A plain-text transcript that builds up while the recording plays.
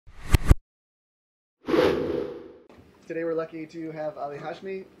Today we're lucky to have Ali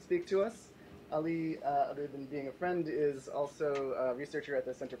Hashmi speak to us. Ali, other than being a friend, is also a researcher at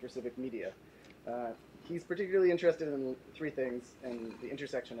the Center for Civic Media. He's particularly interested in three things and the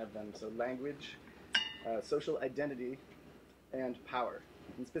intersection of them, so language, social identity, and power,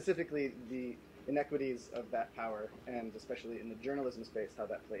 and specifically the inequities of that power, and especially in the journalism space, how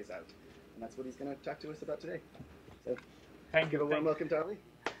that plays out. And that's what he's going to talk to us about today. So, thank you. Give a warm welcome to Ali.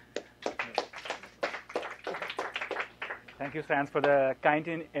 Thank you, Sans, for the kind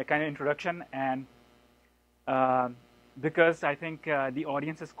introduction, and because I think the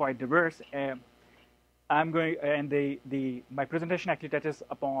audience is quite diverse, I'm going and my presentation actually touches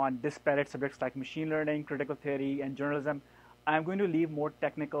upon disparate subjects like machine learning, critical theory, and journalism. I'm going to leave more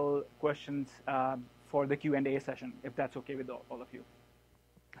technical questions for the Q&A session, if that's okay with all of you.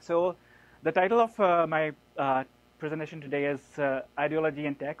 So, the title of my presentation today is Ideology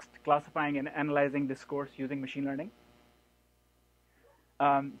and Text: Classifying and Analyzing Discourse Using Machine Learning.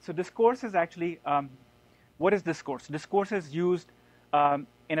 So discourse is actually, what is discourse? Discourse is used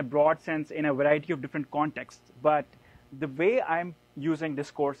in a broad sense in a variety of different contexts, but the way I'm using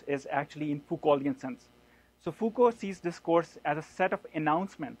discourse is actually in Foucauldian sense. So Foucault sees discourse as a set of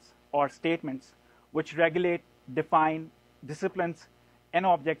announcements or statements which regulate, define disciplines and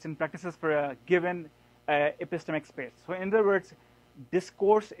objects and practices for a given epistemic space. So in other words,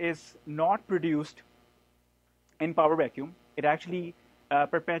 discourse is not produced in power vacuum. It actually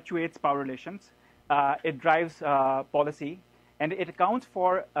perpetuates power relations, it drives policy, and it accounts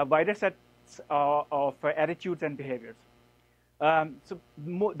for a wider set of attitudes and behaviors. So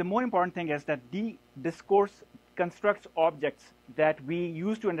the more important thing is that the discourse constructs objects that we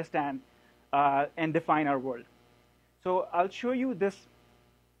use to understand and define our world. So I'll show you this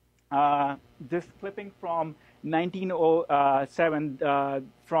this clipping from 1907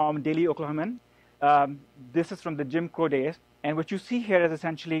 from Daily Oklahoman. This is from the Jim Crow days. And what you see here is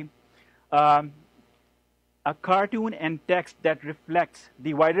essentially a cartoon and text that reflects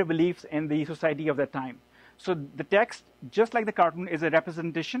the wider beliefs in the society of that time. So the text, just like the cartoon, is a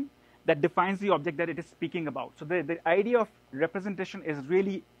representation that defines the object that it is speaking about. So the idea of representation is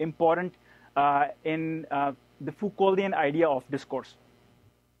really important in the Foucauldian idea of discourse.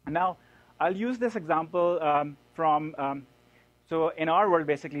 Now, I'll use this example so in our world,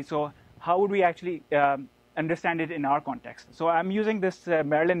 basically, so how would we actually understand it in our context? So I'm using this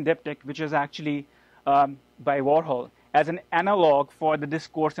Maryland diptych, which is actually by Warhol, as an analog for the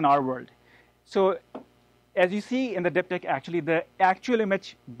discourse in our world. So as you see in the diptych, actually, the actual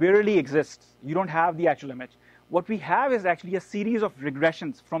image barely exists. You don't have the actual image. What we have is actually a series of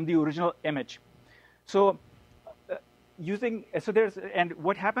regressions from the original image. So and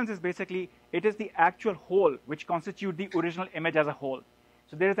what happens is basically, it is the actual whole which constitute the original image as a whole.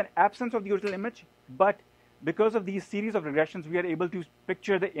 So there is an absence of the original image, but because of these series of regressions, we are able to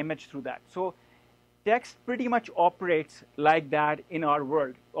picture the image through that. So text pretty much operates like that in our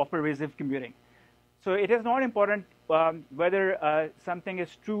world of pervasive computing. So it is not important whether something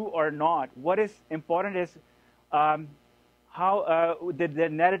is true or not. What is important is how the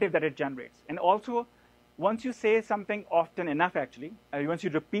narrative that it generates. And also, once you say something often enough, actually, once you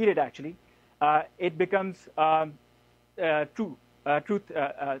repeat it, actually, it becomes truth,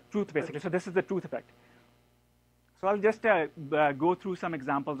 basically. So this is the truth effect. So I'll just go through some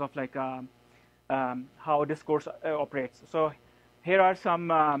examples of like how discourse operates. So here are some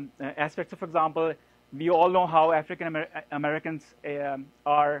aspects. So for example, we all know how African Americans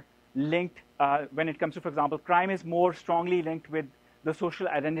are linked when it comes to, for example, crime is more strongly linked with the social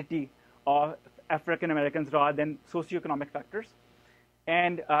identity of African Americans rather than socioeconomic factors.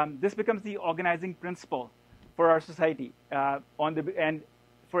 And this becomes the organizing principle for our society and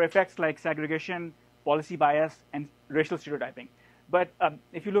for effects like segregation, policy bias, and racial stereotyping. But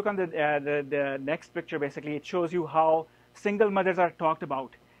if you look on the next picture, basically, it shows you how single mothers are talked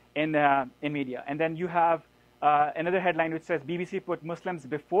about in media. And then you have another headline which says, BBC put Muslims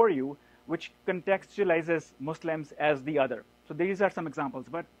before you, which contextualizes Muslims as the other. So these are some examples.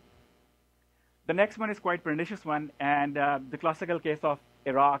 But the next one is quite pernicious one, and the classical case of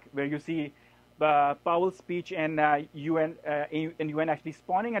Iraq, where you see Powell's speech in UN actually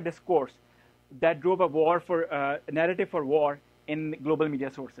spawning a discourse that drove a narrative for war in global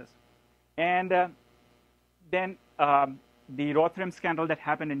media sources. And then the Rotherham scandal that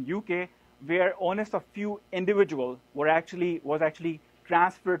happened in UK, where onus of few individuals was actually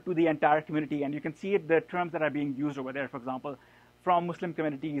transferred to the entire community. And you can see it, the terms that are being used over there, for example, from Muslim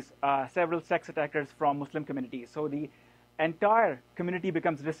communities, several sex attackers from Muslim communities. So the entire community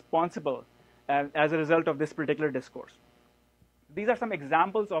becomes responsible as a result of this particular discourse. These are some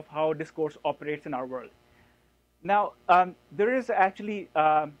examples of how discourse operates in our world. Now, there is actually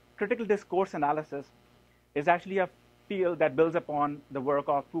critical discourse analysis is actually a field that builds upon the work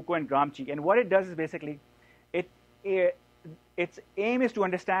of Foucault and Gramsci. And what it does is basically, its aim is to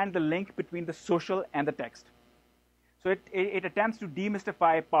understand the link between the social and the text. So it attempts to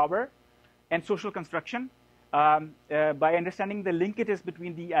demystify power and social construction by understanding the linkages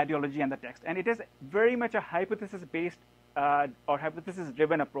between the ideology and the text. And it is very much a hypothesis-based or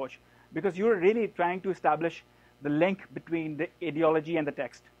hypothesis-driven approach, because you're really trying to establish the link between the ideology and the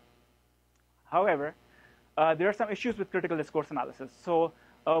text. However, there are some issues with critical discourse analysis. So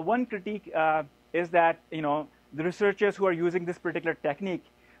one critique is that the researchers who are using this particular technique,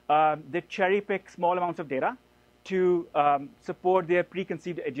 they cherry pick small amounts of data to support their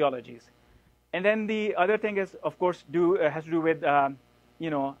preconceived ideologies. And then the other thing is, of course, has to do with that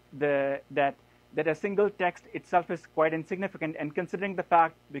a single text itself is quite insignificant, and considering the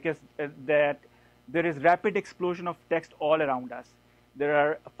fact that there is rapid explosion of text all around us. There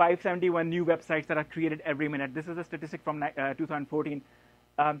are 571 new websites that are created every minute. This is a statistic from 2014.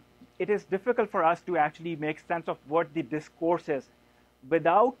 It is difficult for us to actually make sense of what the discourse is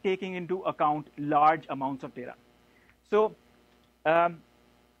without taking into account large amounts of data. So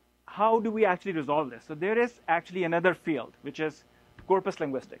how do we actually resolve this? So there is actually another field, which is corpus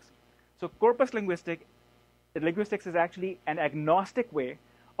linguistics. So corpus linguistics is actually an agnostic way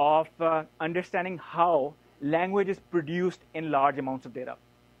of understanding how language is produced in large amounts of data.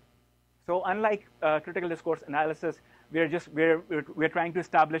 So unlike critical discourse analysis, we're trying to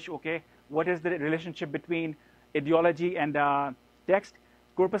establish, okay, what is the relationship between ideology and text.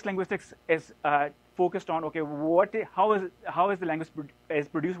 Corpus linguistics is focused on, okay, how is the language is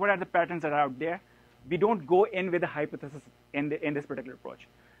produced? What are the patterns that are out there? We don't go in with a hypothesis in this particular approach.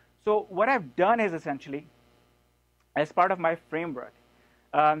 So what I've done is essentially, as part of my framework,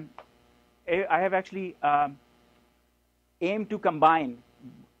 I have actually aimed to combine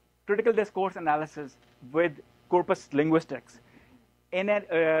critical discourse analysis with corpus linguistics in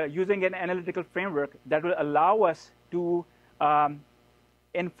using an analytical framework that will allow us to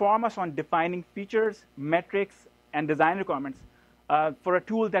inform us on defining features, metrics, and design requirements for a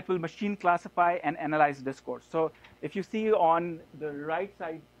tool that will machine classify and analyze discourse. So if you see on the right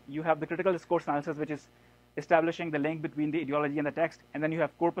side, you have the critical discourse analysis, which is establishing the link between the ideology and the text. And then you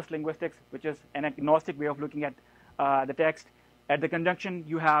have corpus linguistics, which is an agnostic way of looking at the text. At the conjunction,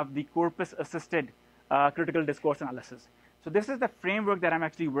 you have the corpus-assisted critical discourse analysis. So this is the framework that I'm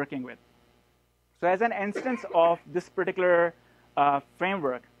actually working with. So as an instance of this particular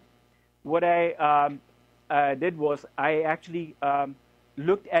framework, what I did was I actually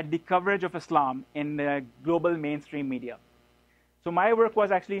looked at the coverage of Islam in global mainstream media. So my work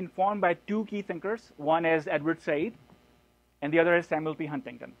was actually informed by two key thinkers. One is Edward Said, and the other is Samuel P.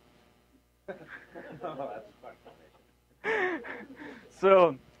 Huntington.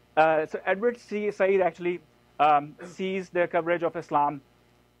 So Edward Said actually sees the coverage of Islam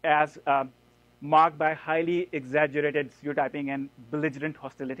as marked by highly exaggerated stereotyping and belligerent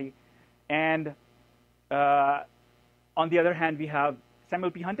hostility. And on the other hand, we have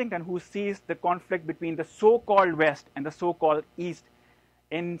Samuel P. Huntington, who sees the conflict between the so-called West and the so-called East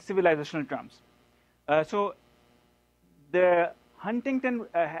in civilizational terms. So the Huntington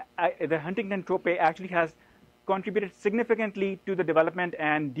trope actually has contributed significantly to the development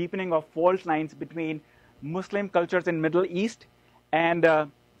and deepening of fault lines between Muslim cultures in Middle East and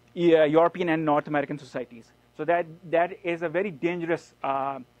European and North American societies. So that is a very dangerous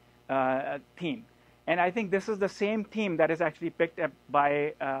theme. And I think this is the same theme that is actually picked up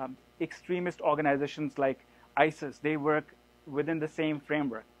by extremist organizations like ISIS. They work within the same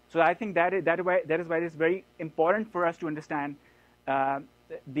framework. So I think that is why it is very important for us to understand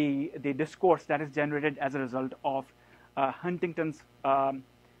the discourse that is generated as a result of Huntington's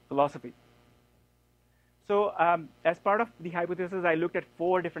philosophy. So as part of the hypothesis, I looked at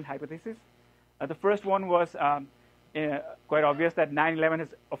 4 different hypotheses. The first one was quite obvious that 9/11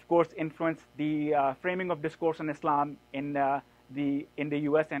 has, of course, influenced the framing of discourse on Islam in the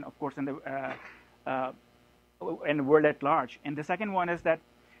U.S. and, of course, in the world at large. And the second one is that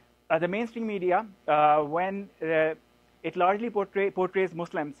the mainstream media, when it largely portrays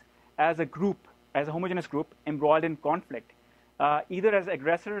Muslims as a group, as a homogeneous group embroiled in conflict, either as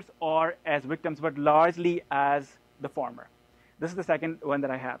aggressors or as victims, but largely as the former. This is the second one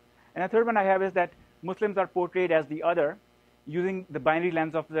that I have. And the third one I have is that Muslims are portrayed as the other, using the binary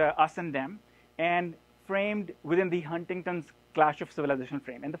lens of the us and them, and framed within the Huntington's clash of civilization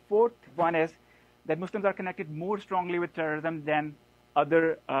frame. And the fourth one is that Muslims are connected more strongly with terrorism than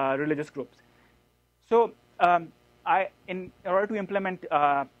other religious groups. So in order to implement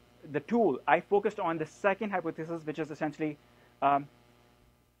the tool, I focused on the second hypothesis, which is essentially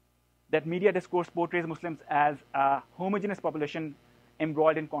that media discourse portrays Muslims as a homogeneous population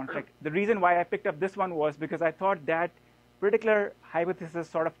embroiled in conflict. The reason why I picked up this one was because I thought that particular hypothesis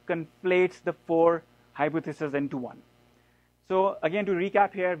sort of conflates the four hypotheses into one. So again, to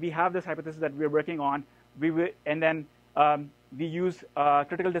recap here, we have this hypothesis that we're working on, and then we use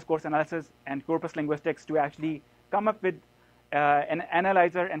critical discourse analysis and corpus linguistics to actually come up with an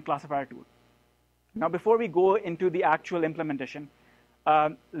analyzer and classifier tool. Now, before we go into the actual implementation,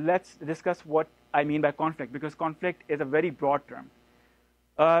 let's discuss what I mean by conflict, because conflict is a very broad term.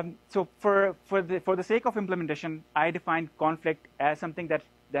 So for the sake of implementation, I define conflict as something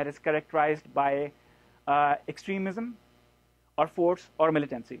that is characterized by extremism or force or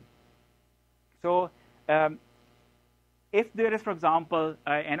militancy. So if there is, for example,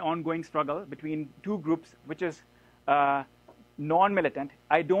 an ongoing struggle between two groups which is non-militant,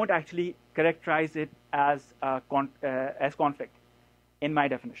 I don't actually characterize it as conflict in my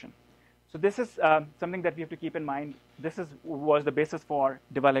definition. So this is something that we have to keep in mind. This was the basis for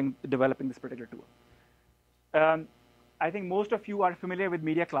developing this particular tool. I think most of you are familiar with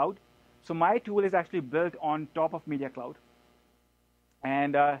Media Cloud. So my tool is actually built on top of Media Cloud.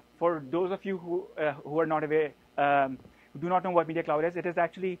 And for those of you who are not aware, who do not know what Media Cloud is, it is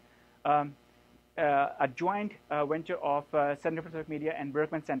actually a joint venture of Center for Civic Media and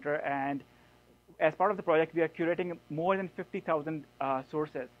Berkman Center. And as part of the project, we are curating more than 50,000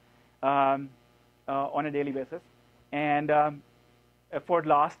 sources on a daily basis, and for the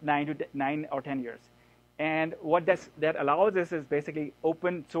last 9 or 10 years. And what that allows us is basically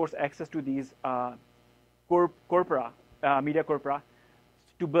open source access to these media corpora,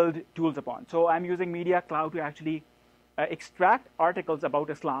 to build tools upon. So I'm using Media Cloud to actually extract articles about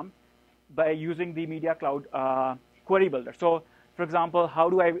Islam by using the Media Cloud query builder. So, for example, how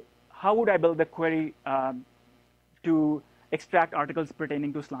would I build the query to extract articles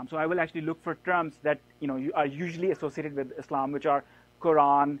pertaining to Islam? So I will actually look for terms that are usually associated with Islam, which are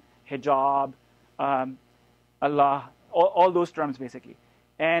Quran, hijab, Allah, all those terms basically.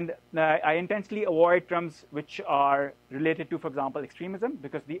 And I intentionally avoid terms which are related to, for example, extremism,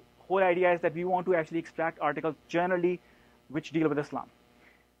 because the whole idea is that we want to actually extract articles generally which deal with Islam.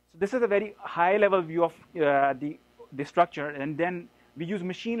 So this is a very high-level view of the structure, and then we use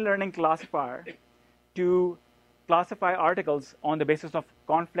machine learning classifier to classify articles on the basis of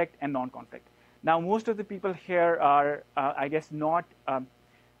conflict and non-conflict. Now, most of the people here are, I guess, not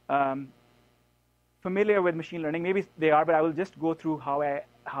familiar with machine learning. Maybe they are, but I will just go through how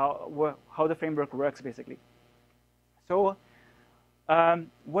the framework works, basically. So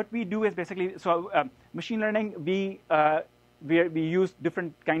what we do is basically, machine learning, we use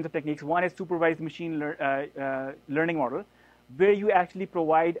different kinds of techniques. One is supervised machine learning model, where you actually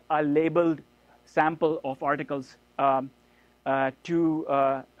provide a labeled sample of articles you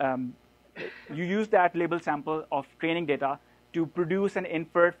use that labeled sample of training data to produce an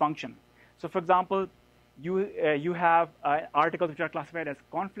inferred function. So, for example, you have articles which are classified as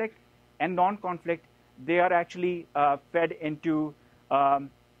conflict and non-conflict. They are actually fed into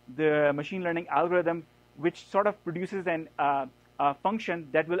the machine learning algorithm, which sort of produces a function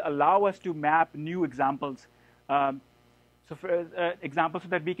that will allow us to map new examples. So for example, so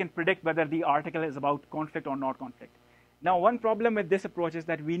that we can predict whether the article is about conflict or not conflict. Now, one problem with this approach is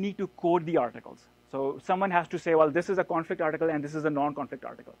that we need to code the articles. So someone has to say, well, this is a conflict article and this is a non-conflict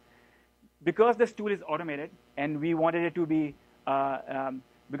article. Because this tool is automated and we wanted it to be,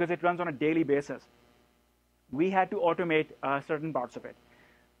 because it runs on a daily basis, we had to automate certain parts of it.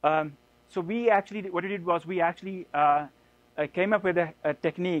 So we actually, what we did was we actually came up with a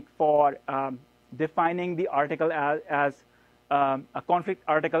technique for defining the article as a conflict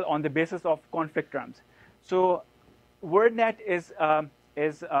article on the basis of conflict terms. So WordNet is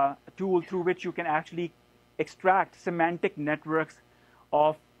a tool through which you can actually extract semantic networks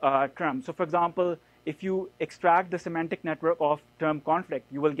of terms. So for example, if you extract the semantic network of term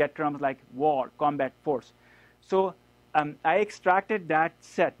conflict, you will get terms like war, combat, force. So I extracted that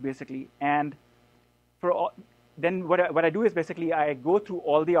set basically, and then what I do is basically I go through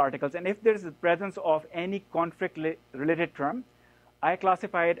all the articles, and if there is the presence of any conflict-related term, I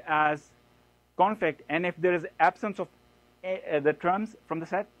classify it as conflict, and if there is absence of the terms from the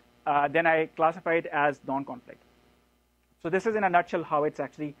set, then I classify it as non-conflict. So this is in a nutshell how it's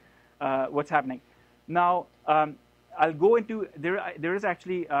actually what's happening. Now, I'll go into, there is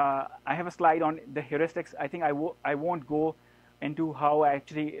actually, I have a slide on the heuristics. I think I won't go into how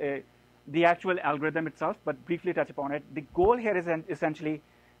actually, the actual algorithm itself, but briefly touch upon it. The goal here is essentially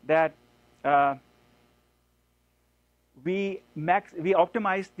that we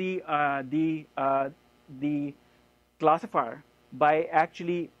optimize the classifier by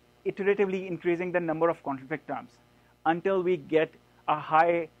actually iteratively increasing the number of conflict terms until we get a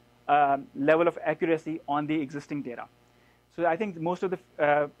high level of accuracy on the existing data. So I think most of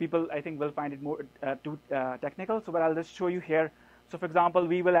the people, I think, will find it more too technical. So what I'll just show you here. So for example,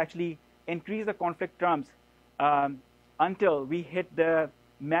 we will actually increase the conflict terms until we hit the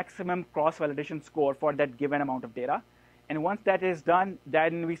maximum cross-validation score for that given amount of data. And once that is done,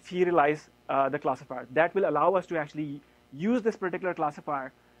 then we serialize the classifier. That will allow us to actually use this particular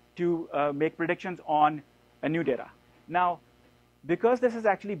classifier to make predictions on a new data. Now, because this is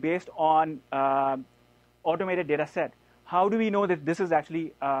actually based on automated data set, how do we know that this is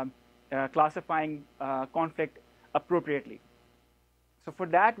actually classifying conflict appropriately? So for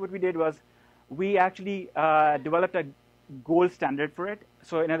that, what we did was we actually developed a gold standard for it.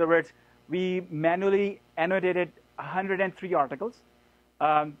 So in other words, we manually annotated 103 articles.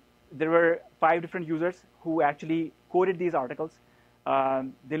 There were 5 different users who actually coded these articles.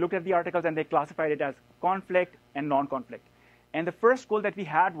 They looked at the articles and they classified it as conflict and non-conflict. And the first goal that we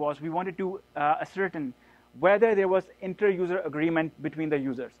had was we wanted to ascertain whether there was inter-user agreement between the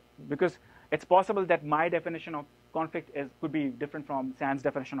users, because it's possible that my definition of conflict could be different from Sam's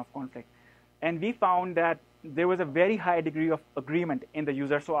definition of conflict. And we found that there was a very high degree of agreement in the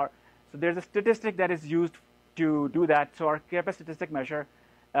user. So there's a statistic that is used to do that. So our Kappa statistic measure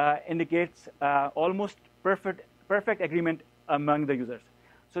indicates almost perfect agreement among the users.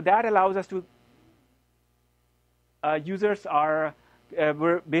 So that allows us to users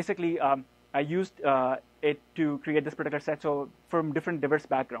were basically I used it to create this particular set. So from different diverse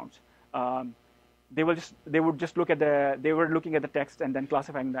backgrounds, they were looking at the text and then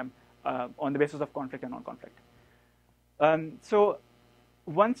classifying them on the basis of conflict and non-conflict. So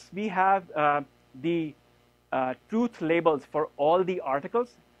once we have the truth labels for all the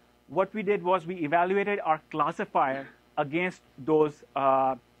articles, what we did was we evaluated our classifier against those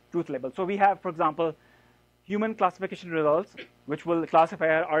truth labels. So we have, for example, human classification results, which will classify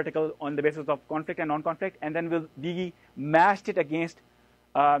our article on the basis of conflict and non-conflict, and then we matched it against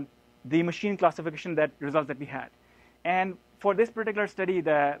the machine classification results that we had. And for this particular study,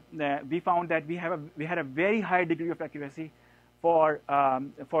 we found that we had a very high degree of accuracy for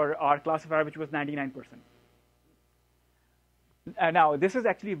our classifier, which was 99%. Now, this is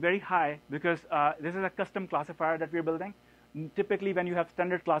actually very high because this is a custom classifier that we're building. Typically, when you have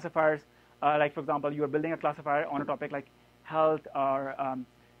standard classifiers, like, for example, you are building a classifier on a topic like health or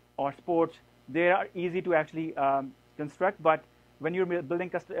sports, they are easy to actually construct. But when you're building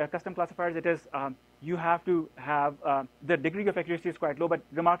custom classifiers, it is you have to have the degree of accuracy is quite low. But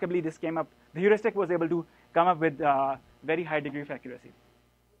remarkably, the heuristic was able to come up with very high degree of accuracy.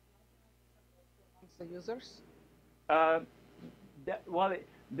 The users? That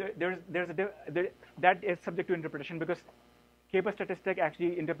is subject to interpretation because Kappa statistic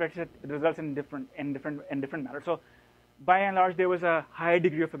actually interprets the results in different manner. So by and large, there was a high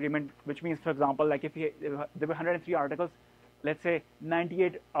degree of agreement, which means, for example, like if there were 103 articles, let's say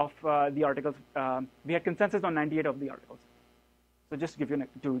 98 of the articles, we had consensus on 98 of the articles. So just to give you an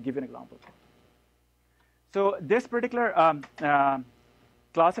example. So this particular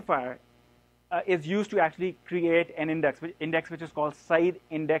classifier is used to actually create an index which is called Scythe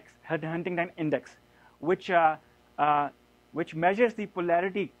Index, Huntington Index, which measures the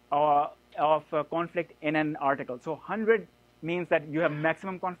polarity of conflict in an article. So 100 means that you have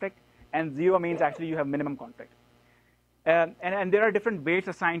maximum conflict, and 0 means actually you have minimum conflict. And there are different weights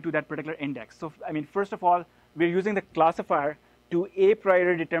assigned to that particular index. So I mean, first of all, we're using the classifier to a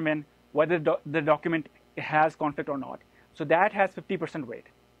priori determine whether the document has conflict or not. So that has 50% weight.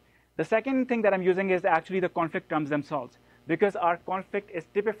 The second thing that I'm using is actually the conflict terms themselves. Because our conflict is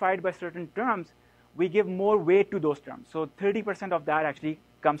typified by certain terms, we give more weight to those terms. So 30% of that actually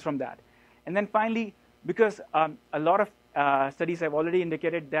comes from that. And then finally, because a lot of studies have already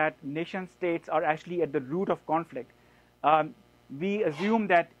indicated that nation states are actually at the root of conflict, we assume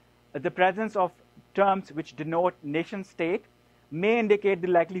that the presence of terms which denote nation state may indicate the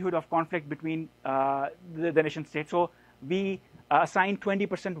likelihood of conflict between the nation states. So we assign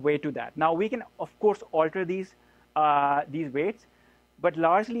 20% weight to that. Now we can, of course, alter these weights, but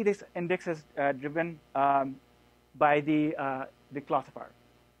largely this index is driven by the classifier.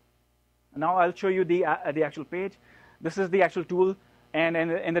 Now I'll show you the actual page. This is the actual tool, and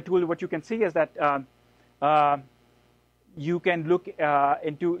in the tool, what you can see is that you can look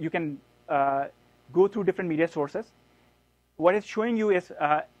you can go through different media sources. What it's showing you is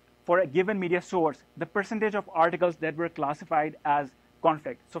for a given media source, the percentage of articles that were classified as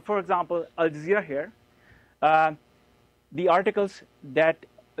conflict. So for example, Al Jazeera here, the articles that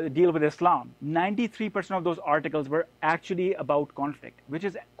deal with Islam, 93% of those articles were actually about conflict, which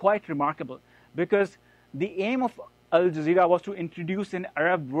is quite remarkable because the aim of Al Jazeera was to introduce an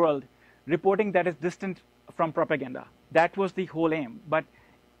Arab world reporting that is distant from propaganda. That was the whole aim. But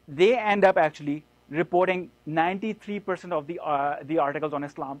they end up actually reporting 93% of the articles on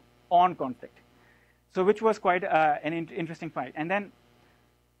Islam on conflict. So which was quite an interesting fight. And then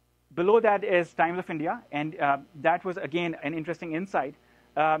below that is Times of India, and that was, again, an interesting insight.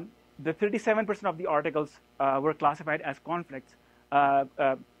 The 37% of the articles were classified as conflicts,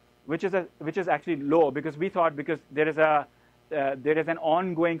 which is actually low, because we thought because there is an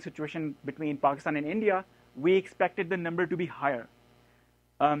ongoing situation between Pakistan and India, we expected the number to be higher.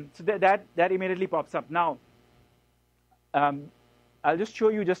 So that immediately pops up. Now, I'll just show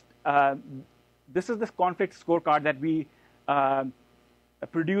you this is the conflict scorecard that we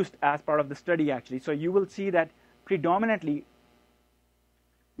produced as part of the study, actually. So you will see that predominantly,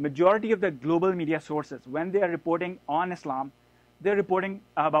 majority of the global media sources, when they are reporting on Islam, they're reporting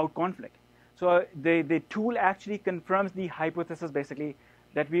about conflict. So the tool actually confirms the hypothesis, basically,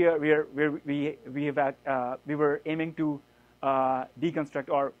 that we were aiming to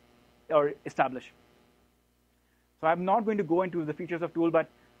deconstruct or establish. So I'm not going to go into the features of tool, but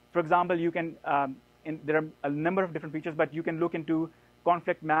for example, you can there are a number of different features, but you can look into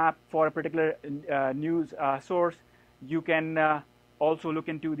conflict map for a particular news source. You can also look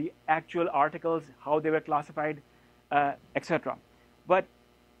into the actual articles, how they were classified, etc. But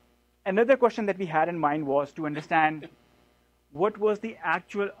another question that we had in mind was to understand what was the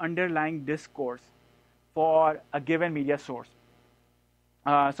actual underlying discourse for a given media source.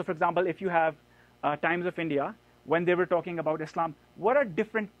 So for example, if you have Times of India, when they were talking about Islam, what are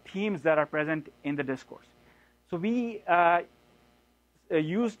different themes that are present in the discourse? So we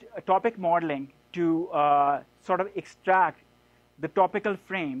used topic modeling to sort of extract the topical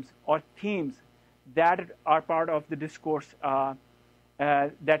frames or themes that are part of the discourse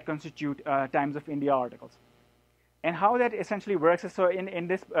that constitute Times of India articles. And how that essentially works is, so in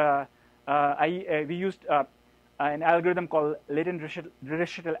this, we used an algorithm called latent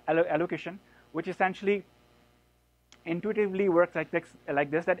racial allocation, which essentially intuitively works like this,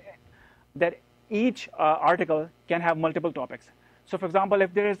 that each article can have multiple topics. So for example,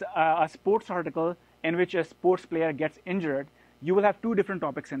 if there is a sports article in which a sports player gets injured, you will have two different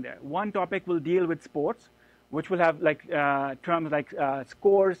topics in there. One topic will deal with sports, which will have like terms like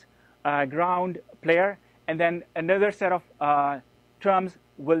scores, ground, player, and then another set of terms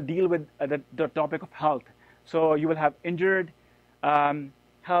will deal with the topic of health. So you will have injured,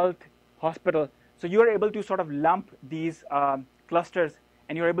 health, hospital. So you are able to sort of lump these clusters,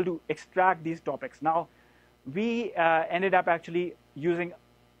 and you're able to extract these topics. Now, we ended up actually using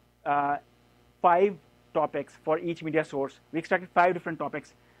 5 topics for each media source. We extracted 5 different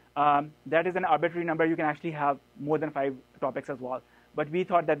topics. That is an arbitrary number. You can actually have more than 5 topics as well. But we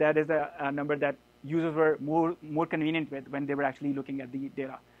thought that that is a number that users were more convenient with when they were actually looking at the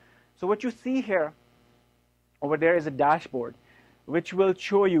data. So what you see here over there is a dashboard, which will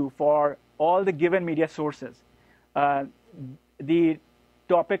show you for all the given media sources the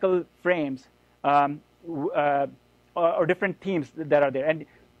topical frames or different themes that are there. And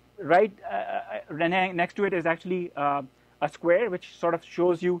right next to it is actually a square, which sort of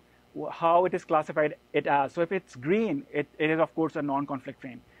shows you how it is classified it as. So if it's green, it is, of course, a non-conflict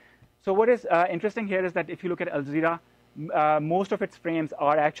frame. So what is interesting here is that if you look at Al Jazeera, most of its frames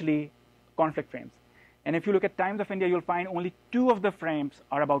are actually conflict frames. And if you look at Times of India, you'll find only 2 of the frames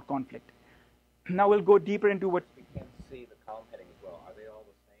are about conflict. Now we'll go deeper into what... We can see the column heading as well. Are they all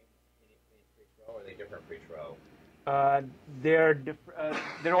the same in each row, or are they different for each row?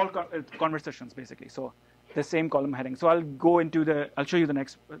 They're all conversations, basically. So the same column heading. So I'll go into I'll show you the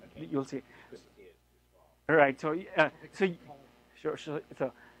next, you'll see. All right, so sure. So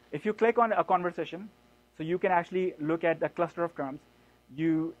if you click on a conversation, so you can actually look at the cluster of terms.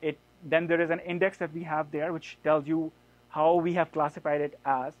 Then there is an index that we have there, which tells you how we have classified it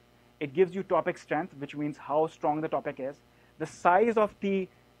as. It gives you topic strength, which means how strong the topic is. The size of the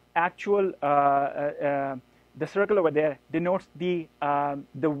actual, the circle over there denotes the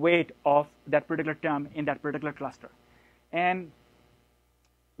weight of that particular term in that particular cluster. And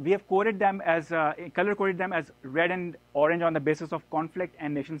we have coded them as, color coded them as red and orange on the basis of conflict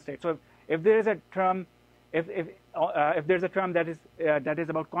and nation state. So if there is a term, if there's a term that is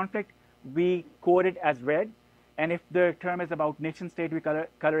about conflict, we code it as red. And if the term is about nation state, we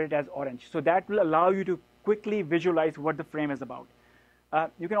color it as orange. So that will allow you to quickly visualize what the frame is about.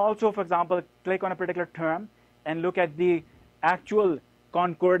 You can also, for example, click on a particular term and look at the actual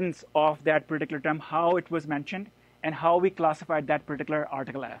concordance of that particular term, how it was mentioned, and how we classified that particular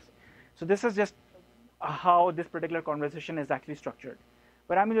article as. So this is just how this particular conversation is actually structured.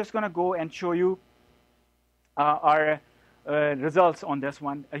 But I'm just going to go and show you our results on this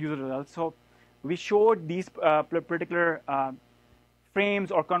one, user results. So we showed these particular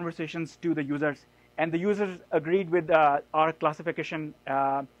frames or conversations to the users, and the users agreed with our classification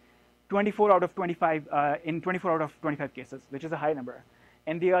 24 out of 25 in 24 out of 25 cases, which is a high number.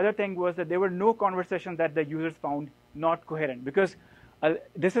 And the other thing was that there were no conversations that the users found not coherent, because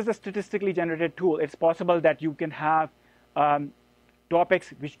this is a statistically generated tool. It's possible that you can have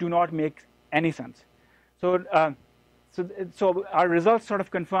topics which do not make any sense. So, so our results sort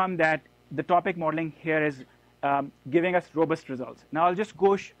of confirm that the topic modeling here is giving us robust results. Now I'll just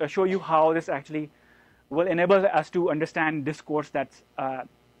go show you how this actually will enable us to understand discourse that's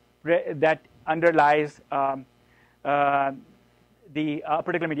that underlies the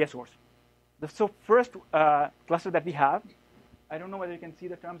particular media source. So first cluster that we have, I don't know whether you can see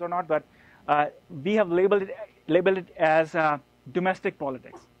the terms or not, but we have labeled it as domestic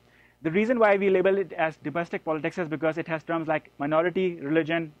politics. The reason why we label it as domestic politics is because it has terms like minority,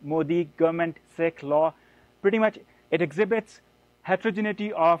 religion, Modi, government, Sikh, law. Pretty much it exhibits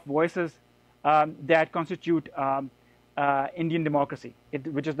heterogeneity of voices that constitute Indian democracy,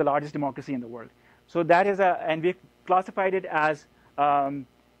 which is the largest democracy in the world. So that is and we've classified it as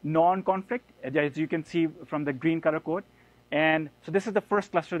non-conflict, as you can see from the green color code. And so this is the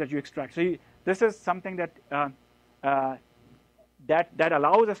first cluster that you extract. So this is something that that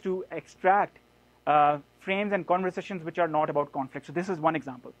allows us to extract frames and conversations which are not about conflict. So this is one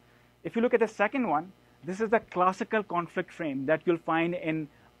example. If you look at the second one, this is the classical conflict frame that you'll find in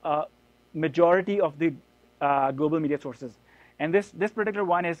majority of the global media sources. And this particular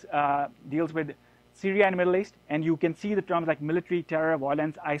one deals with Syria and Middle East, and you can see the terms like military, terror,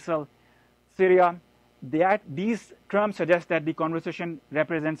 violence, ISIL, Syria. These terms suggest that the conversation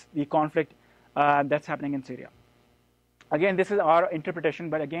represents the conflict that's happening in Syria. Again, this is our interpretation,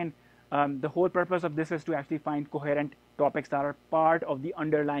 but again, the whole purpose of this is to actually find coherent topics that are part of the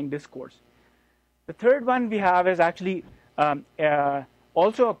underlying discourse. The third one we have is actually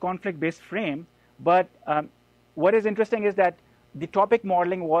also a conflict-based frame, but what is interesting is that the topic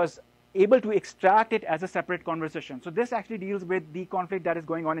modeling was able to extract it as a separate conversation. So this actually deals with the conflict that is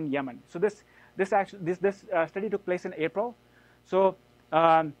going on in Yemen. So this study took place in April. So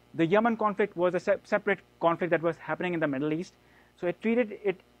the Yemen conflict was a separate conflict that was happening in the Middle East. So it treated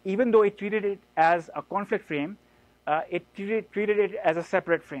it, even though it treated it as a conflict frame, it treated it as a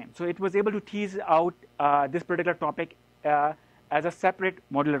separate frame. So it was able to tease out this particular topic as a separate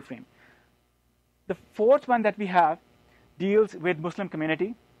modular frame. The fourth one that we have deals with Muslim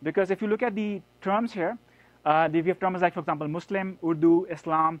community, because if you look at the terms here, we have terms like, for example, Muslim, Urdu,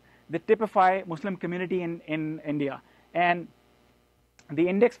 Islam. They typify Muslim community in India. And the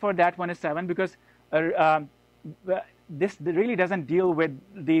index for that one is 7, because this really doesn't deal with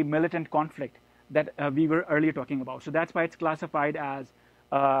the militant conflict that we were earlier talking about. So that's why it's classified as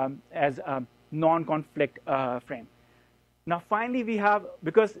a non-conflict frame. Now, finally, we have,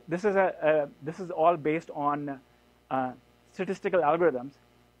 because this is all based on statistical algorithms,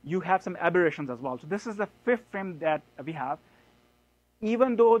 you have some aberrations as well. So this is the fifth frame that we have.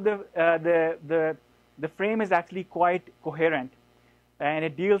 Even though the frame is actually quite coherent, and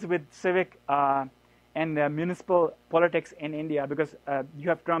it deals with civic and municipal politics in India, because you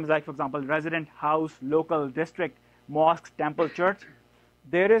have terms like, for example, resident, house, local, district, mosque, temple, church.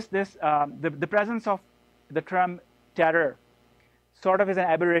 There is this, the presence of the term terror sort of is an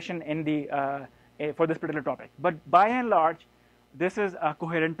aberration in the, for this particular topic. But by and large, this is a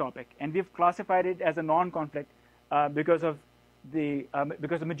coherent topic, and we've classified it as a non-conflict because the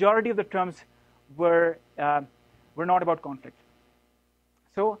majority of the terms were not about conflict.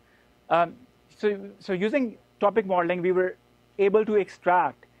 So, so using topic modeling, we were able to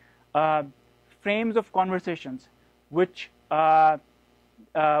extract frames of conversations which were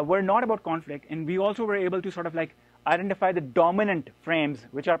not about conflict, and we also were able to sort of like identify the dominant frames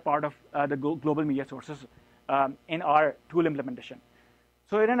which are part of the global media sources in our tool implementation.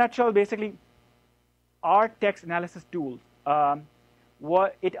 So in a nutshell, basically, our text analysis tool,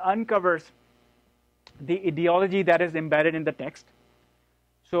 it uncovers the ideology that is embedded in the text.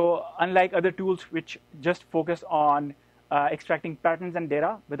 So unlike other tools which just focus on extracting patterns and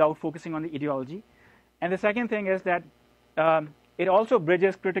data without focusing on the ideology. And the second thing is that it also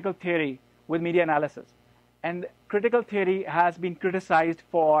bridges critical theory with media analysis. And critical theory has been criticized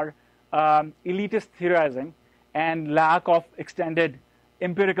for elitist theorizing and lack of extended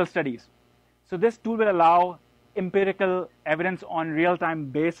empirical studies. So this tool will allow empirical evidence on real-time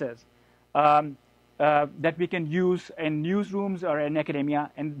basis that we can use in newsrooms or in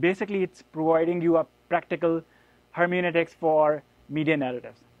academia. And basically, it's providing you a practical hermeneutics for media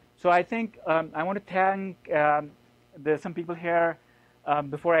narratives. So I think I want to thank some people here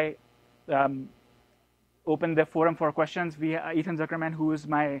before I open the forum for questions. We Ethan Zuckerman, who is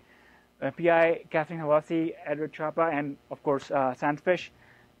my PI, Catherine Havasi, Edward Chapa, and of course Sandfish.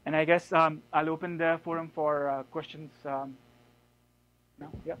 And I guess I'll open the forum for questions now.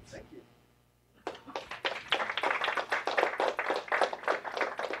 Yep. Thank you.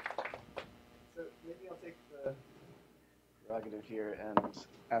 So maybe I'll take the prerogative here and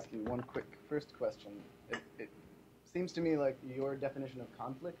ask you one quick first question. It seems to me like your definition of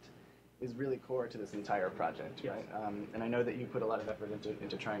conflict is really core to this entire project, yes. Right? And I know that you put a lot of effort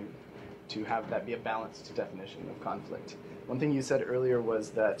into trying to have that be a balanced definition of conflict. One thing you said earlier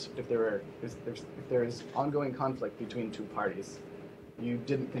was that if there is ongoing conflict between two parties, you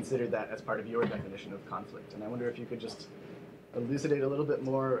didn't consider that as part of your definition of conflict. And I wonder if you could just elucidate a little bit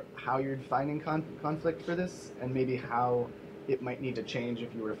more how you're defining conflict for this, and maybe how it might need to change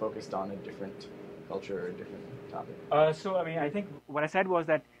if you were focused on a different culture or a different topic. So, I mean, I think what I said was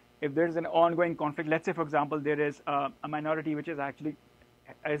that if there's an ongoing conflict, let's say, for example, there is a minority which is actually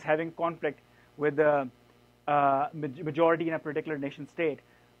having conflict with the majority in a particular nation state,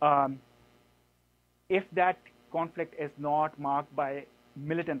 if that conflict is not marked by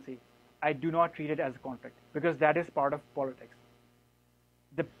militancy, I do not treat it as a conflict, because that is part of politics.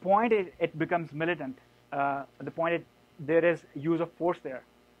 The point it becomes militant, the point there is use of force there,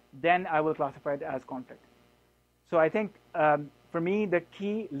 then I will classify it as conflict. So I think, for me, the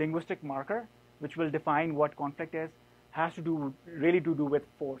key linguistic marker which will define what conflict is has to do with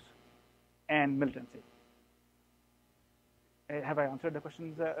force and militancy. Have I answered the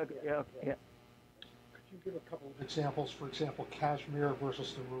questions? Yeah. Could you give a couple of examples? For example, Kashmir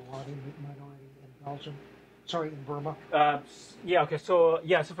versus the Rwandyan minority in Belgium. Sorry, in Burma. Yeah. Okay. So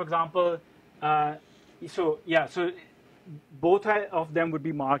for example, so both of them would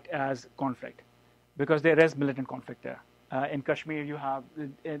be marked as conflict, because there is militant conflict there. In Kashmir, you have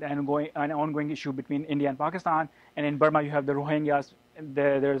an ongoing issue between India and Pakistan, and in Burma, you have the Rohingyas.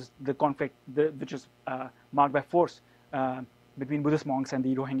 There's the conflict which is marked by force between Buddhist monks and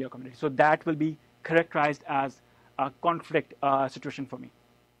the Rohingya community. So that will be characterized as a conflict situation for me.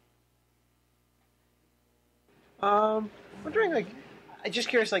 Wondering, I'm just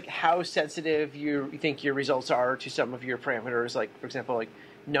curious, how sensitive you think your results are to some of your parameters, for example,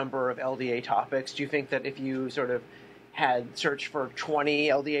 number of LDA topics. Do you think that if you sort of had searched for 20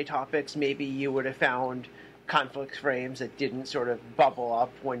 LDA topics, maybe you would have found conflict frames that didn't sort of bubble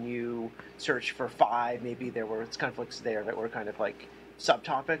up when you searched for 5? Maybe there were conflicts there that were kind of like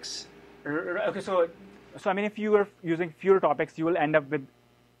subtopics? Okay, so I mean, if you were using fewer topics, you will end up with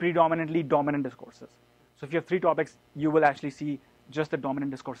predominantly dominant discourses. So if you have 3 topics, you will actually see just the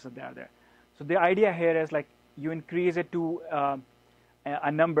dominant discourses that are there. So the idea here is you increase it to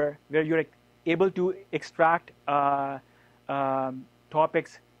a number where you're able to extract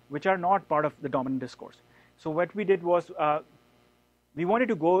topics which are not part of the dominant discourse. So what we did was we wanted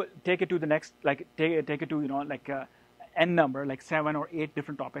to take it to the next, take it to n number, 7 or 8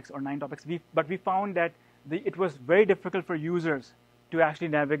 different topics or 9 topics. But we found that it was very difficult for users to actually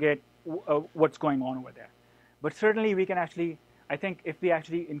navigate what's going on over there. But certainly we can actually, I think if we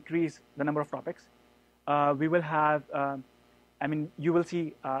actually increase the number of topics, we will have, you will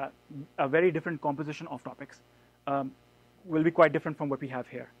see a very different composition of topics. Will be quite different from what we have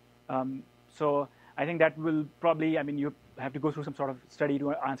here. So I think that will probably, you have to go through some sort of study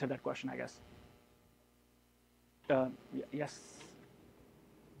to answer that question, I guess. Yes?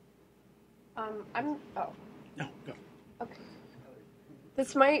 No, go. Okay.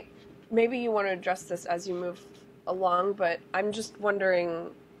 This maybe you want to address this as you move along, but I'm just wondering,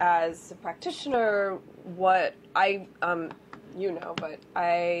 as a practitioner, what but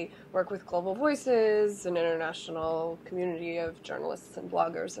I work with Global Voices, an international community of journalists and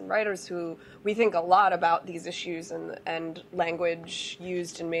bloggers and writers who we think a lot about these issues and language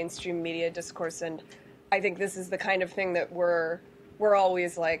used in mainstream media discourse. And I think this is the kind of thing that we're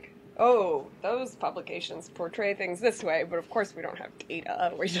always like, oh, those publications portray things this way, but of course we don't have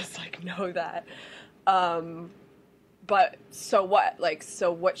data. We just know that. But so what?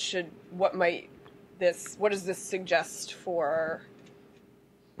 What does this suggest for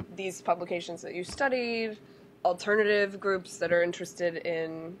these publications that you studied, alternative groups that are interested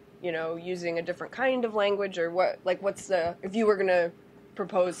in, using a different kind of language, or if you were going to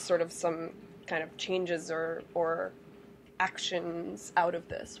propose sort of some kind of changes or actions out of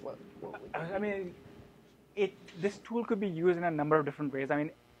this, what would you? This tool could be used in a number of different ways.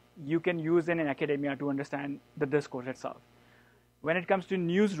 you can use in academia to understand the discourse itself. When it comes to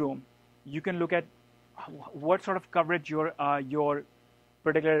newsroom, you can look at what sort of coverage your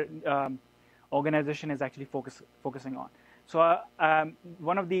particular organization is actually focusing on. So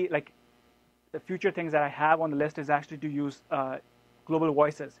one of the future things that I have on the list is actually to use global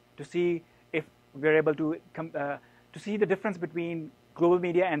voices to see if we're able to see the difference between global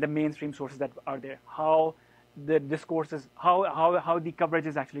media and the mainstream sources that are there. How the discourses, how the coverage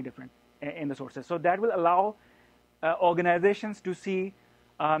is actually different in the sources. So that will allow organizations to see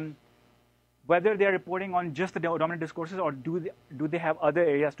whether they're reporting on just the dominant discourses or do they have other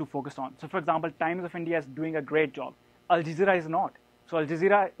areas to focus on. So for example, Times of India is doing a great job. Al Jazeera is not. So Al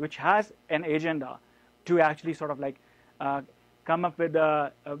Jazeera, which has an agenda to actually sort of come up with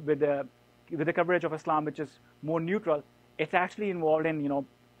the coverage of Islam, which is more neutral, it's actually involved in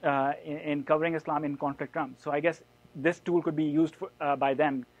in covering Islam in conflict terms. So I guess this tool could be used by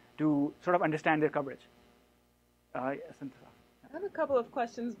them to sort of understand their coverage. I have a couple of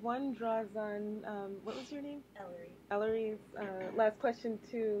questions. One draws on, what was your name? Ellery's last question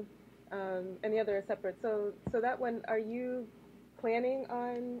too, and the other is separate. So that one, are you planning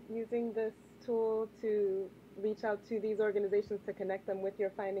on using this tool to reach out to these organizations to connect them with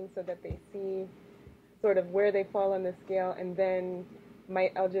your findings so that they see sort of where they fall on the scale, and then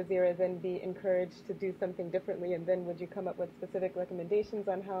might Al Jazeera then be encouraged to do something differently, and then would you come up with specific recommendations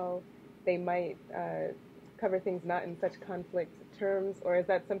on how they might cover things not in such conflict terms, or is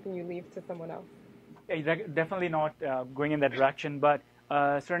that something you leave to someone else? Yeah, definitely not going in that direction, but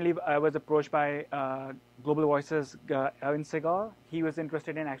certainly I was approached by Global Voices, Evan Segal. He was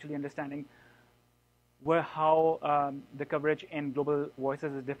interested in actually understanding how the coverage in Global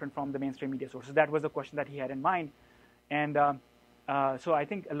Voices is different from the mainstream media sources. That was the question that he had in mind. And so I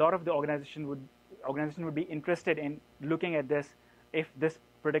think a lot of the organization would be interested in looking at this if this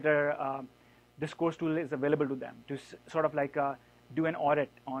particular discourse tool is available to them to sort of do an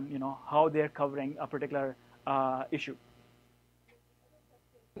audit on how they're covering a particular issue.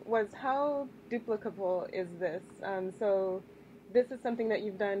 Was how duplicable is this? So this is something that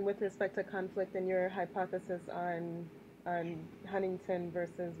you've done with respect to conflict and your hypothesis on Huntington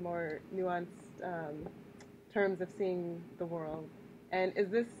versus more nuanced terms of seeing the world. And is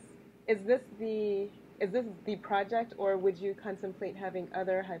this the project, or would you contemplate having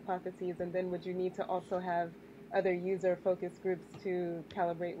other hypotheses, and then would you need to also have other user focus groups to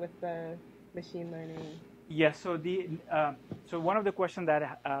calibrate with the machine learning? Yes. So so one of the questions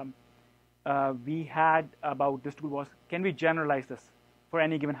that we had about this tool was, can we generalize this for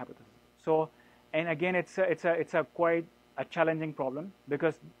any given hypothesis? So, and again, it's a quite a challenging problem,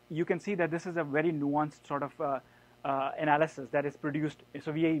 because you can see that this is a very nuanced sort of analysis that is produced.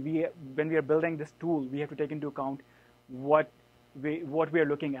 So we when we are building this tool, we have to take into account what we are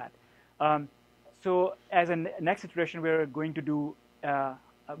looking at. So as a next iteration, we are going to do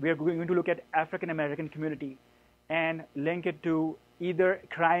we are going to look at African American community and link it to either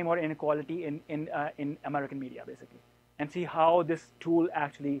crime or inequality in American media, basically, and see how this tool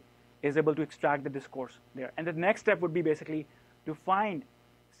actually is able to extract the discourse there. And the next step would be basically to find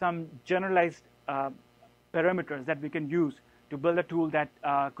some generalized parameters that we can use to build a tool that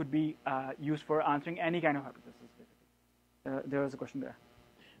could be used for answering any kind of hypothesis, basically. There was a question there.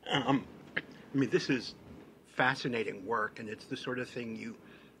 I mean, this is fascinating work, and it's the sort of thing you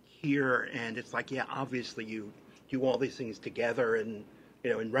hear, and it's like, yeah, obviously you do all these things together, and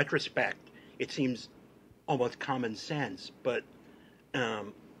in retrospect, it seems almost common sense. But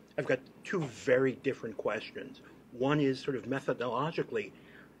I've got two very different questions. One is sort of methodologically,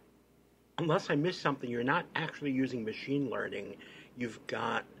 unless I missed something, you're not actually using machine learning. You've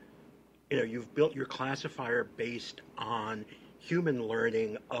got, you've built your classifier based on human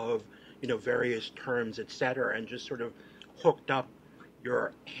learning of, various terms, et cetera, and just sort of hooked up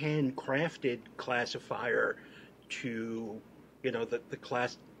your handcrafted classifier to, the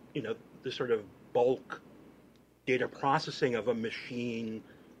class, the sort of bulk data processing of a machine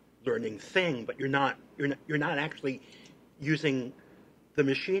learning thing, but you're not actually using, the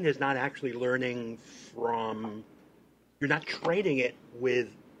machine is not actually learning from, you're not training it with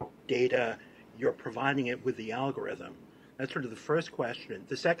data, you're providing it with the algorithm. That's sort of the first question.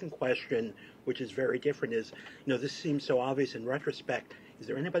 The second question, which is very different, is, this seems so obvious in retrospect. Is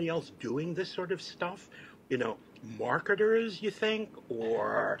there anybody else doing this sort of stuff? Marketers, you think,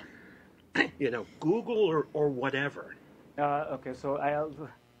 or, Google or whatever? Okay, so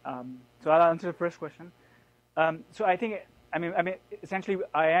I'll answer the first question. So I think, essentially,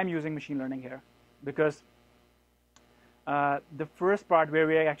 I am using machine learning here, because the first part where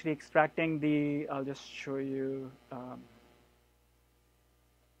we're actually extracting I'll just show you.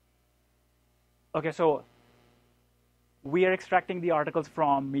 Okay, so we are extracting the articles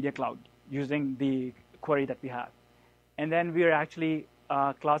from Media Cloud using the query that we have. And then we are actually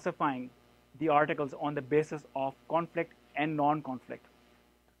classifying the articles on the basis of conflict and non-conflict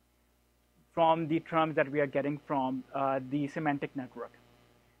from the terms that we are getting from the semantic network.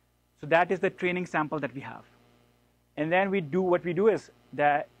 So that is the training sample that we have. And then what we do is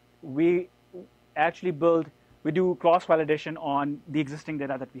that we actually we do cross-validation on the existing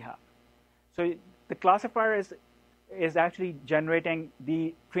data that we have. So the classifier is actually generating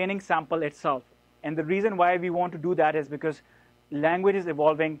the training sample itself. And the reason why we want to do that is because language is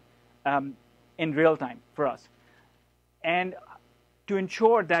evolving in real time for us. And to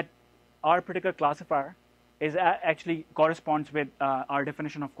ensure that our particular classifier actually corresponds with our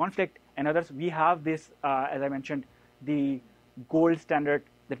definition of conflict and others, we have this, as I mentioned, the gold standard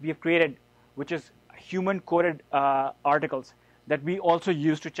that we have created, which is human-coded articles that we also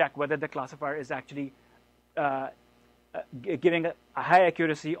use to check whether the classifier is actually giving a high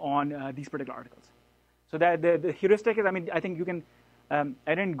accuracy on these particular articles. So that the heuristic is, I think you can. I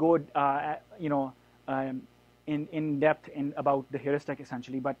didn't go, in depth about the heuristic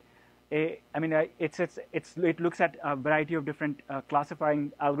essentially, but it looks at a variety of different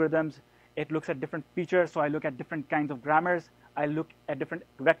classifying algorithms. It looks at different features. So I look at different kinds of grammars. I look at different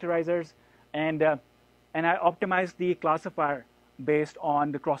vectorizers, and I optimize the classifier based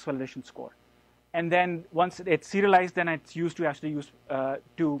on the cross-validation score. And then once it's serialized, then it's used to actually use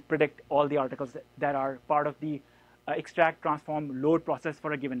to predict all the articles that are part of the extract, transform, load process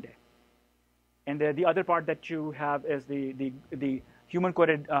for a given day. And the other part that you have is the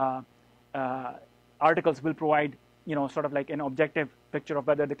human-coded articles will provide, sort of like an objective picture of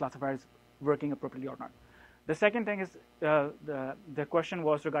whether the classifier is working appropriately or not. The second thing is the question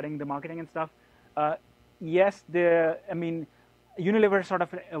was regarding the marketing and stuff. Yes, Unilever sort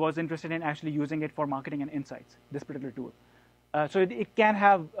of was interested in actually using it for marketing and insights, this particular tool. So it can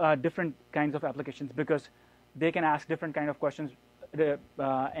have different kinds of applications because they can ask different kind of questions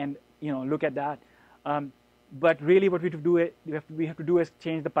and look at that. But really what we have to do is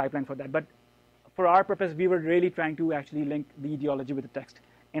change the pipeline for that. But for our purpose, we were really trying to actually link the ideology with the text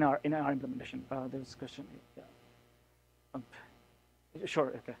in our implementation. There's a question. Yeah.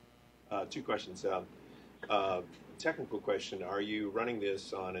 Sure. Okay. Two questions. Technical question: are you running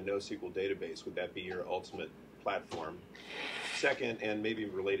this on a NoSQL database? Would that be your ultimate platform? Second, and maybe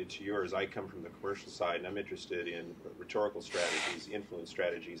related to yours, I come from the commercial side, and I'm interested in rhetorical strategies, influence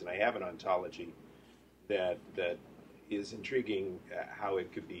strategies, and I have an ontology that is intriguing. How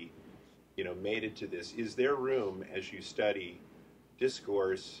it could be, mated to this. Is there room, as you study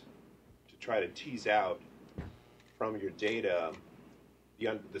discourse, to try to tease out from your data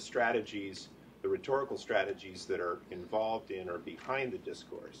the strategies, the rhetorical strategies that are involved in or behind the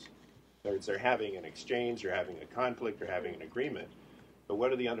discourse? In other words, they're having an exchange, they're having a conflict, they're having an agreement. But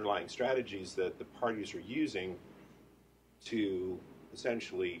what are the underlying strategies that the parties are using to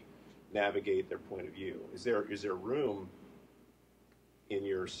essentially navigate their point of view? Is there room in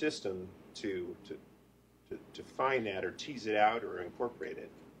your system to find that or tease it out or incorporate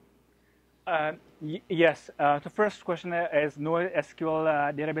it? Yes. The first question is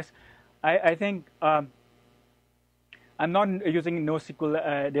NoSQL database. I think I'm not using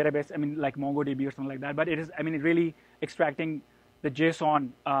NoSQL database. Like MongoDB or something like that. But it is. Really extracting the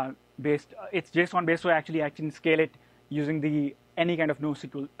JSON based. It's JSON based, so actually I can scale it using any kind of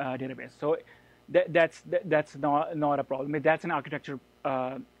NoSQL database. So that's not a problem. That's an architecture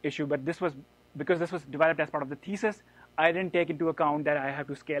issue. But because this was developed as part of the thesis, I didn't take into account that I have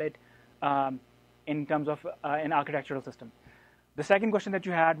to scale it in terms of an architectural system. The second question that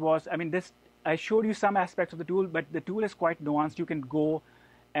you had was, I showed you some aspects of the tool, but the tool is quite nuanced. You can go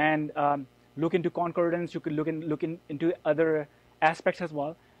and look into concordance. You can look into other aspects as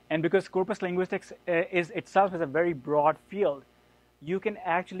well. And because corpus linguistics itself is a very broad field, you can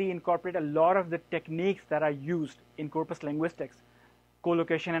actually incorporate a lot of the techniques that are used in corpus linguistics,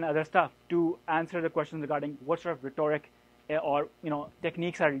 collocation and other stuff, to answer the questions regarding what sort of rhetoric or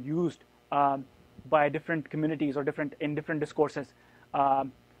techniques are used by different communities or in different discourses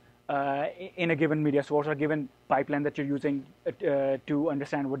in a given media source or given pipeline that you're using to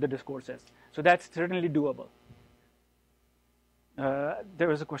understand what the discourse is. So that's certainly doable. There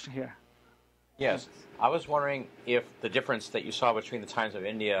was a question here. Yes. I was wondering if the difference that you saw between the Times of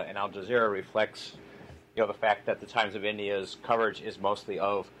India and Al Jazeera reflects the fact that the Times of India's coverage is mostly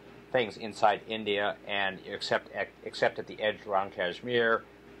of things inside India, and except at the edge around Kashmir,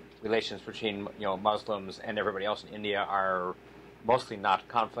 relations between Muslims and everybody else in India are mostly not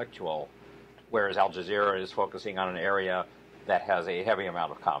conflictual, whereas Al Jazeera is focusing on an area that has a heavy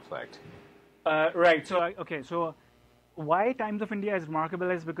amount of conflict. Right. So, okay. So, why Times of India is remarkable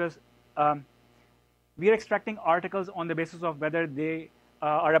is because we are extracting articles on the basis of whether they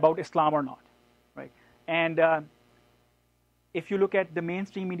are about Islam or not, right? And if you look at the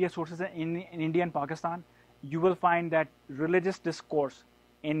mainstream media sources in India and Pakistan, you will find that religious discourse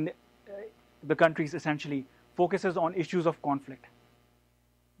in the countries essentially focuses on issues of conflict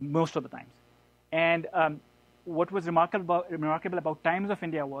most of the times. And what was remarkable about Times of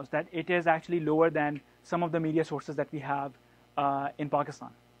India was that it is actually lower than some of the media sources that we have in Pakistan.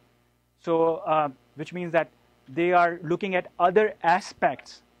 So, which means that they are looking at other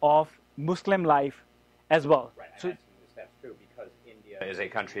aspects of Muslim life as well. Right. So, That's true because India is a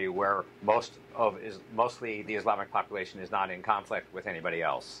country where mostly the Islamic population is not in conflict with anybody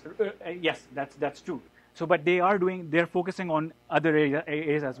else. yes, that's true. So, but they're focusing on other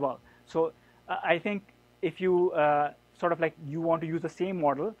areas as well. So, I think if you sort of like you want to use the same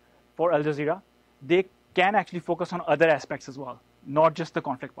model for Al Jazeera, they can actually focus on other aspects as well, not just the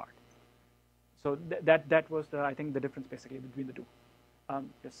conflict part. So that was I think the difference basically between the two.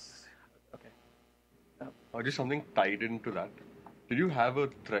 Yes. Okay. Just something tied into that. Did you have a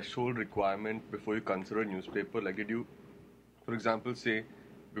threshold requirement before you consider a newspaper? Like, did you, for example, say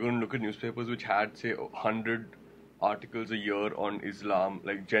we're going to look at newspapers which had, say, 100 articles a year on Islam,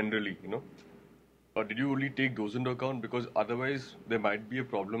 like generally, Or did you only take those into account? Because otherwise, there might be a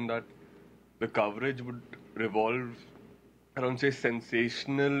problem that the coverage would revolve around, say,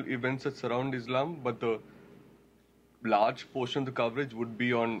 sensational events that surround Islam, but the large portion of the coverage would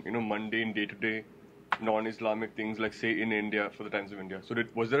be on, mundane, day-to-day, non-Islamic things, like, say, in India, for the Times of India. So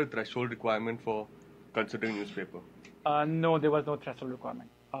was there a threshold requirement for considering newspaper? No, there was no threshold requirement.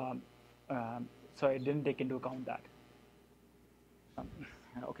 So I didn't take into account that.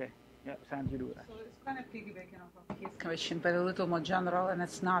 Okay. Yeah, Sam, you do that. So it's kind of piggybacking off of his question, but a little more general, and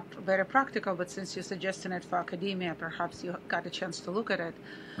it's not very practical, but since you're suggesting it for academia, perhaps you got a chance to look at it.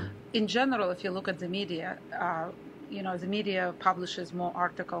 In general, if you look at the media, the media publishes more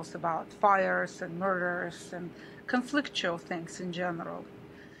articles about fires and murders and conflictual things in general.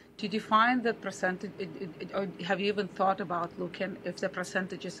 Did you find the percentage, or have you even thought about looking if the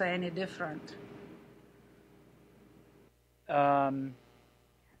percentages are any different?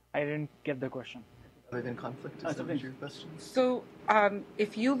 I didn't get the question. Other than conflict, is that your question? So,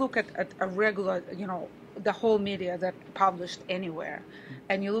 if you look at a regular, the whole media that published anywhere,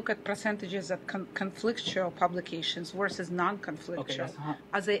 and you look at percentages of conflictual publications versus non-conflictual,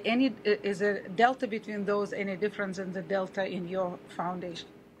 is there delta between those, any difference in the delta in your foundation?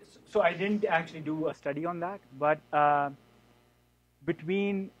 So I didn't actually do a study on that, but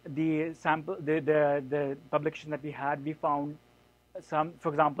between the sample, the publication that we had, we found some, for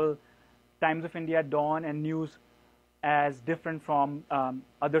example, Times of India, Dawn, and News as different from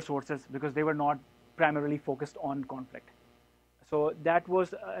other sources because they were not primarily focused on conflict. So that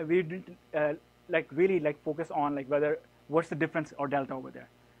was we didn't really focus on what's the difference or delta over there.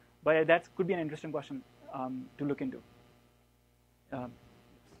 But that could be an interesting question to look into. Okay,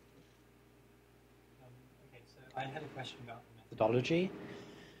 so I had a question about methodology.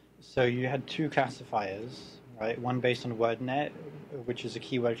 So you had two classifiers, right? One based on WordNet, which is a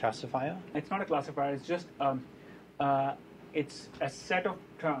keyword classifier. It's not a classifier. It's just it's a set of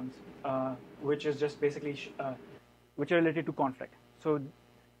terms which is just basically which are related to conflict. So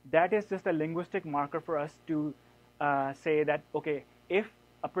that is just a linguistic marker for us to say that okay, if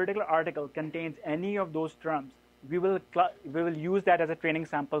a particular article contains any of those terms, we will use that as a training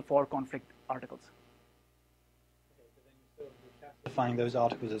sample for conflict articles. Okay, but then you're classifying those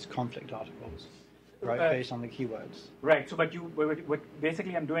articles as conflict articles, right? Based on the keywords. Right. So, but what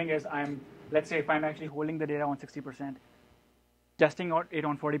basically I'm doing is let's say if I'm actually holding the data on 60%, testing it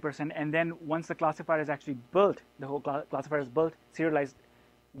on 40%, and then once the classifier is actually built, the whole classifier is built, serialized,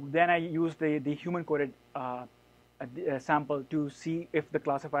 then I use the human coded sample to see if the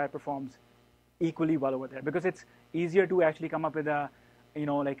classifier performs equally well over there, because it's easier to actually come up with a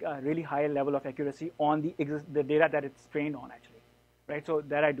a really high level of accuracy on the data that it's trained on actually, right? So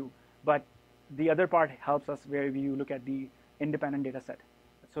that I do, but the other part helps us where you look at the independent data set.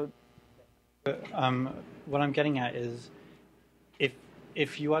 So what I'm getting at is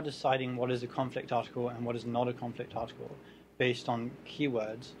if you are deciding what is a conflict article and what is not a conflict article based on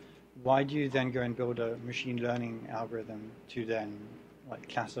keywords, why do you then go and build a machine learning algorithm to then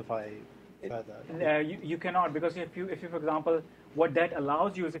classify further? You cannot, because if you for example, what that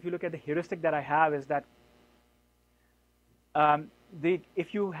allows you is, if you look at the heuristic that I have, is that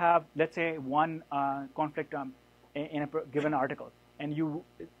if you have, let's say, one conflict term in a given article, and you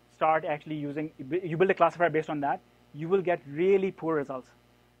start actually you build a classifier based on that, you will get really poor results.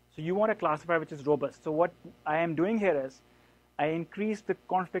 So you want a classifier which is robust. So what I am doing here is I increase the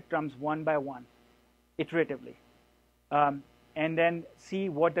conflict terms one by one, iteratively, and then see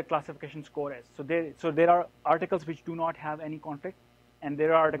what the classification score is. So there are articles which do not have any conflict, and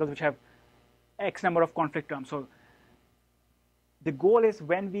there are articles which have X number of conflict terms. So the goal is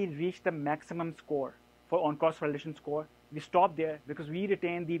when we reach the maximum score for on cross-validation score, we stop there because we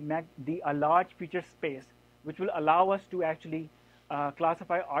retain a large feature space, which will allow us to actually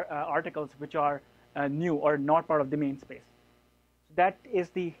classify articles which are new or not part of the main space. So that is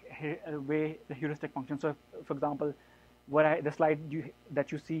the way the heuristic functions. So, for example, the slide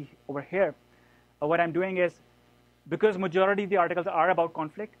that you see over here, what I'm doing is, because majority of the articles are about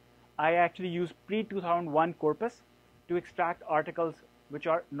conflict, I actually use pre-2001 corpus to extract articles which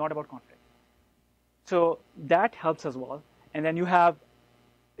are not about conflict. So that helps as well. And then you have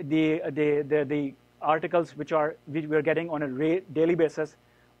the articles which we're getting on a daily basis,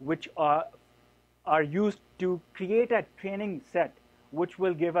 which are used to create a training set which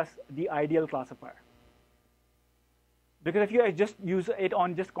will give us the ideal classifier. Because if you just use it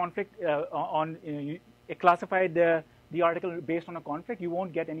on just conflict, you classify the article based on a conflict, you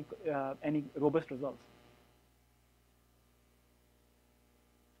won't get any robust results.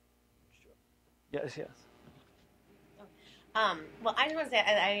 Yes, yes. Well, I just want to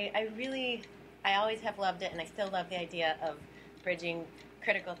say I always have loved it, and I still love the idea of bridging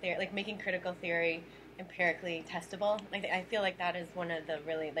critical theory, like making critical theory empirically testable. Like, I feel like that is one of the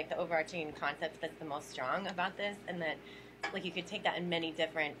really, like, the overarching concepts that's the most strong about this, and that, like, you could take that in many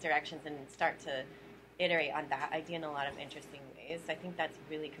different directions and start to iterate on that idea in a lot of interesting ways. I think that's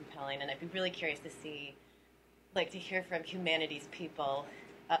really compelling, and I'd be really curious to see, like, to hear from humanities people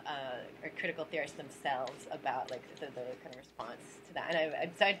or critical theorists themselves about, like, the kind of response to that.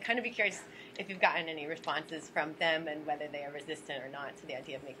 And so I'd kind of be curious if you've gotten any responses from them and whether they are resistant or not to the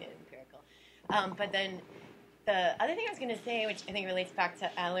idea of making it empirical. But then the other thing I was going to say, which I think relates back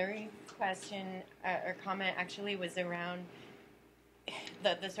to Ellery's question or comment, actually, was around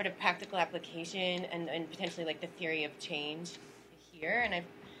the sort of practical application and potentially, like, the theory of change here. And I've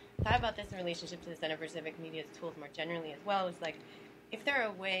thought about this in relationship to the Center for Civic Media's tools more generally as well. It's like, if there are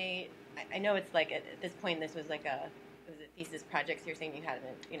a way, I know it's like at this point this was like a thesis project, so you're saying you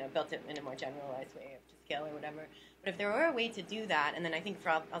hadn't built it in a more generalized way up to scale or whatever. But if there were a way to do that, and then I think for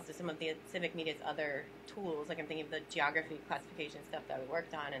also some of the Civic Media's other tools, like I'm thinking of the geography classification stuff that we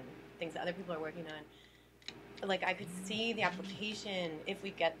worked on and things that other people are working on, like I could see the application if we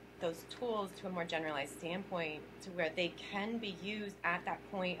get those tools to a more generalized standpoint to where they can be used at that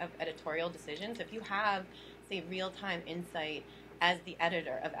point of editorial decisions. If you have, say, real-time insight as the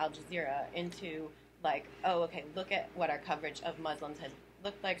editor of Al Jazeera into, like, oh, okay, look at what our coverage of Muslims has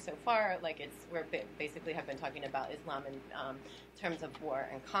looked like so far. Like, we're basically have been talking about Islam in terms of war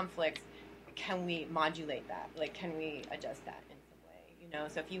and conflict. Can we modulate that? Like, can we adjust that in some way?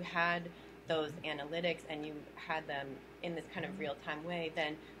 So if you had those analytics and you had them in this kind of real-time way,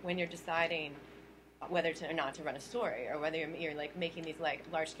 then when you're deciding whether to or not to run a story, or whether you're like making these like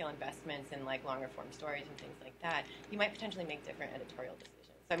large-scale investments in like longer-form stories and things like that, you might potentially make different editorial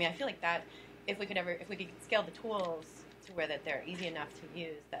decisions. So I mean, I feel like that if we could scale the tools to where that they're easy enough to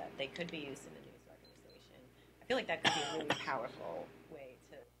use, that they could be used in the news organization, I feel like that could be a really powerful way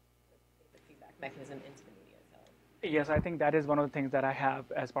to take the feedback mechanism into the media itself. Yes, I think that is one of the things that I have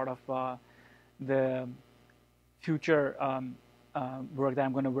as part of the future work that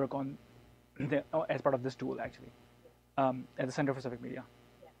I'm going to work on as part of this tool, actually, at the Center for Civic Media.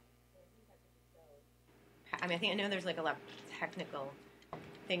 I mean, I know there's like a lot of technical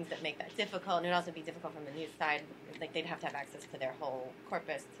things that make that difficult, and it'd also be difficult from the news side. Like, they'd have to have access to their whole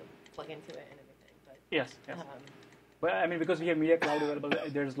corpus to plug into it and everything. But yes. Well, I mean, because we have Media Cloud available,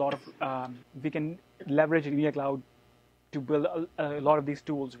 there's a lot of we can leverage Media Cloud to build a lot of these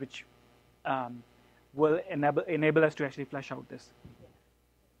tools, which will enable us to actually flesh out this.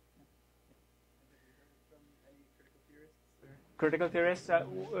 Critical theorists,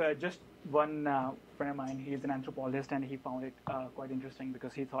 just one friend of mine, he's an anthropologist, and he found it quite interesting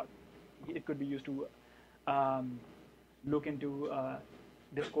because he thought it could be used to look into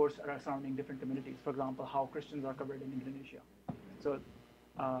discourse surrounding different communities. For example, how Christians are covered in Indonesia. So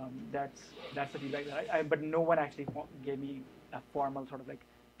that's the feedback that but no one actually gave me a formal sort of like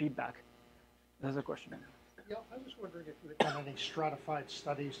feedback. That's a question. Yeah, I was wondering if you had done any stratified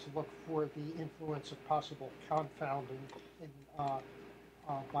studies to look for the influence of possible confounding in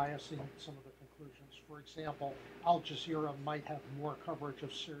biasing some of the conclusions. For example, Al Jazeera might have more coverage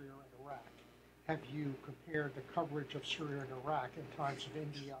of Syria and Iraq. Have you compared the coverage of Syria and Iraq in times of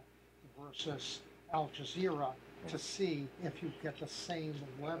India versus Al Jazeera to see if you get the same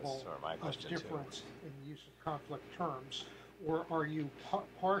level of difference in the use of conflict terms, or are you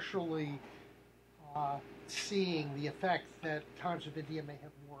partially seeing the effect that Times of India may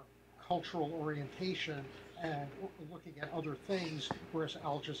have more cultural orientation and looking at other things, whereas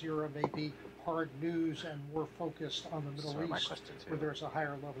Al Jazeera may be hard news and more focused on the Middle East, where there's a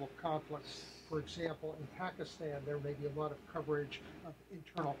higher level of conflict? For example, in Pakistan, there may be a lot of coverage of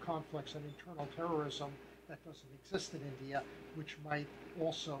internal conflicts and internal terrorism that doesn't exist in India, which might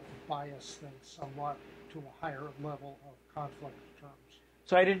also bias things somewhat to a higher level of conflict terms.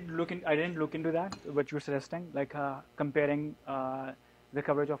 So I didn't look into that, what you were suggesting, like comparing the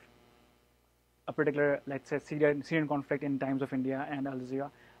coverage of a particular, let's say, Syrian conflict in Times of India and Al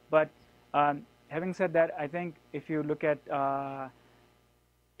Jazeera. But having said that, I think if you look at the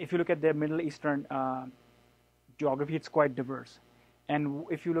Middle Eastern geography, it's quite diverse. And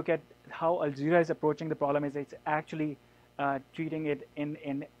if you look at how Al Jazeera is approaching the problem, is it's actually treating it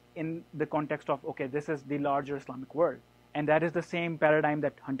in the context of, okay, this is the larger Islamic world. And that is the same paradigm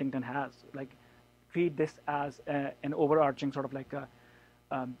that Huntington has. Like, treat this as an overarching sort of like a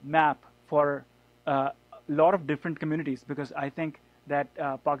map for a lot of different communities, because I think that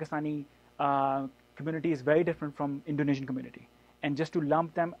Pakistani community is very different from Indonesian community. And just to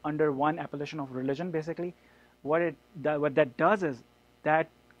lump them under one appellation of religion, basically, what that does is that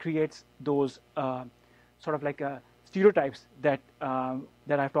creates those sort of like stereotypes that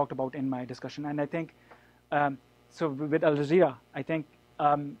I've talked about in my discussion. And I think, so with Al Jazeera, I think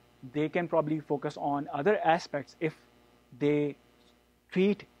they can probably focus on other aspects if they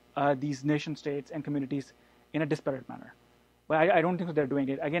treat these nation states and communities in a disparate manner. But I don't think that they're doing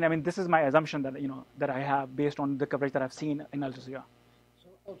it. Again, I mean, this is my assumption that that I have based on the coverage that I've seen in Al Jazeera. So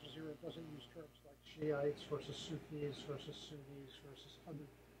Al Jazeera doesn't use terms like Shiites versus Sufis versus Sunnis versus other.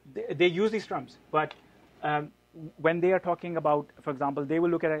 They use these terms, but when they are talking about, for example, they will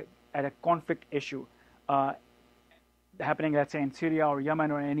look at a conflict issue happening, let's say, in Syria or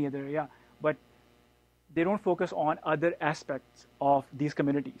Yemen or any other area, but they don't focus on other aspects of these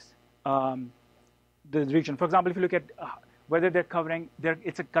communities, the region. For example, if you look at whether they're covering,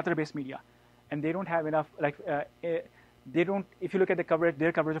 it's a Qatar-based media, and they don't have enough, like, they don't, if you look at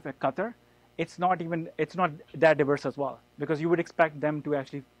their coverage of Qatar, it's not that diverse as well, because you would expect them to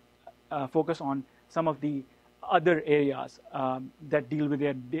actually focus on some of the other areas that deal with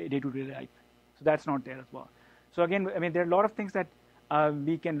their day-to-day life. So that's not there as well. So again, I mean, there are a lot of things that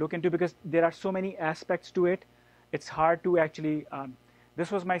we can look into, because there are so many aspects to it. It's hard to actually,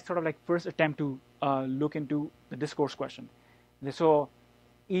 this was my sort of like first attempt to look into the discourse question. So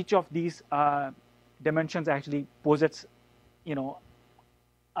each of these dimensions actually posits,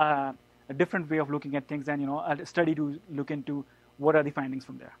 a different way of looking at things, and a study to look into what are the findings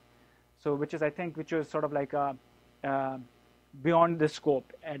from there. So which was sort of like beyond the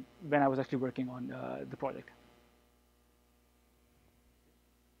scope when I was actually working on the project.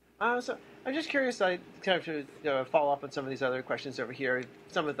 So I'm just curious, kind of to follow up on some of these other questions over here.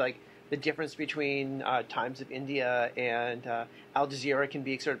 Some of like the difference between Times of India and Al Jazeera can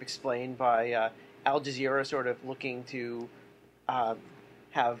be sort of explained by Al Jazeera sort of looking to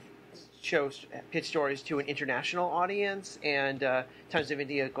pitch stories to an international audience, and Times of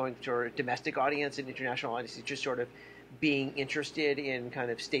India going to a domestic audience and international audiences just sort of being interested in kind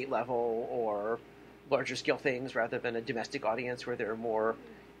of state level or larger scale things rather than a domestic audience where they're more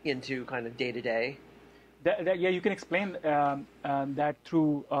into kind of day to day. Yeah, you can explain that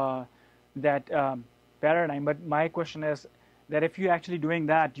through that paradigm. But my question is that if you're actually doing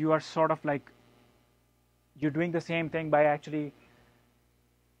that, you are sort of like, you're doing the same thing by actually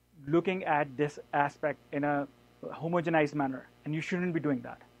looking at this aspect in a homogenized manner, and you shouldn't be doing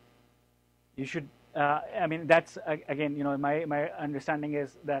that. You should, I mean, that's, again, my understanding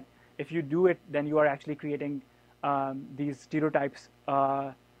is that if you do it, then you are actually creating these stereotypes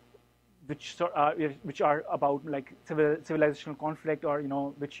which are about like civilizational conflict, or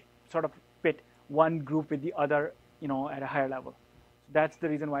which sort of pit one group with the other, at a higher level. So that's the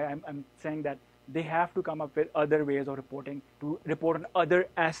reason why I'm saying that they have to come up with other ways of reporting to report on other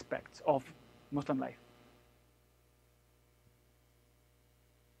aspects of Muslim life.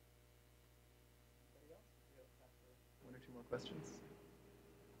 One or two more questions.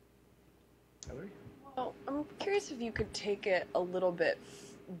 Ellery? Well, I'm curious if you could take it a little bit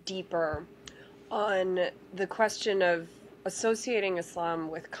deeper on the question of associating Islam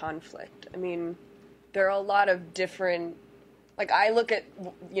with conflict. I mean, there are a lot of different, like, I look at,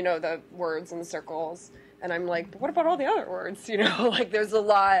 the words in the circles, and I'm like, but what about all the other words? Like, there's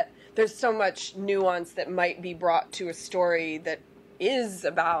so much nuance that might be brought to a story that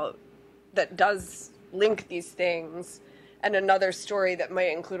does link these things, and another story that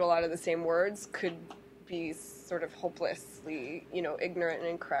might include a lot of the same words could be sort of hopelessly, ignorant and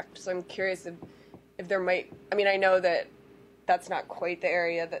incorrect. So I'm curious if there might. I mean, I know that that's not quite the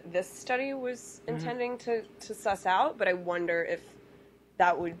area that this study was intending to suss out, but I wonder if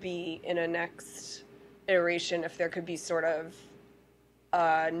that would be in a next iteration, if there could be sort of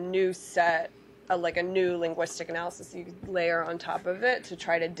a new set, like a new linguistic analysis you could layer on top of it to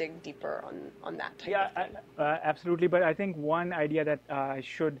try to dig deeper on that type of thing. Absolutely. But I think one idea that I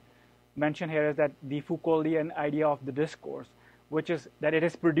should mention here is that the Foucauldian idea of the discourse, which is that it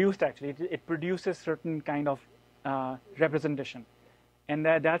is produced actually. It produces certain kind of representation. And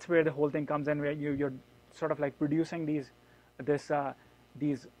that's where the whole thing comes in, where you're sort of like producing these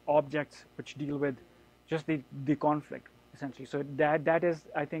objects which deal with just the conflict, essentially. So that is,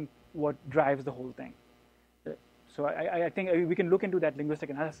 I think, what drives the whole thing. So I think we can look into that linguistic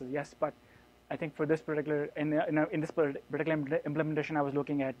analysis, yes, but I think for this particular, in this particular implementation, I was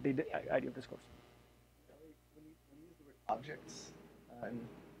looking at the idea of discourse. When you use the word objects,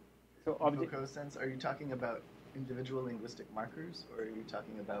 so in Foucault's sense, are you talking about individual linguistic markers, or are you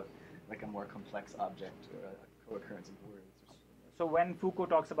talking about like a more complex object or a co-occurrence of words? So when Foucault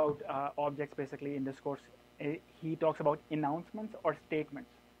talks about objects, basically in discourse, he talks about announcements or statements.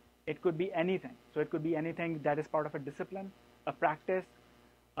 It could be anything. So it could be anything that is part of a discipline, a practice,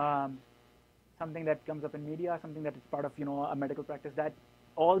 something that comes up in media, something that is part of a medical practice. That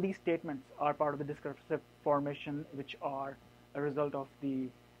all these statements are part of the discursive formation, which are a result of the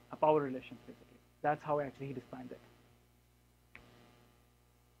power relations, basically. That's how actually he defines it.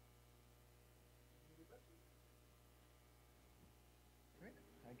 Great.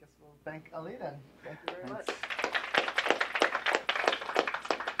 I guess we'll thank Ali then. Thank you very much.